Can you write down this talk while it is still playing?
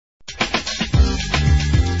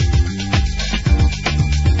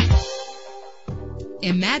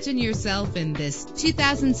Imagine yourself in this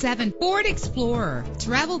 2007 Ford Explorer.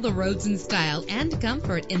 Travel the roads in style and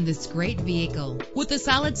comfort in this great vehicle. With a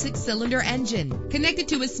solid 6-cylinder engine connected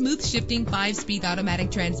to a smooth shifting 5-speed automatic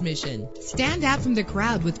transmission. Stand out from the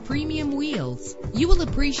crowd with premium wheels. You will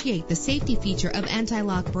appreciate the safety feature of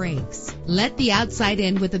anti-lock brakes. Let the outside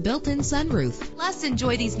in with a built-in sunroof. Plus,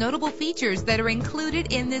 enjoy these notable features that are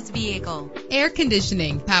included in this vehicle: air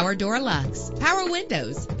conditioning, power door locks, power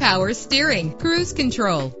windows, power steering, cruise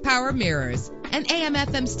control, power mirrors, an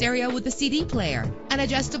AM/FM stereo with a CD player, an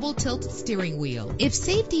adjustable tilt steering wheel. If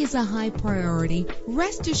safety is a high priority,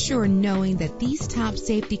 rest assured knowing that these top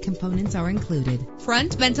safety components are included: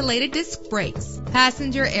 front ventilated disc brakes,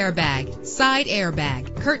 passenger airbag, side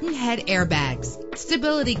airbag, curtain head airbags,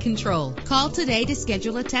 stability control. Call today to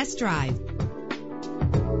schedule a test drive.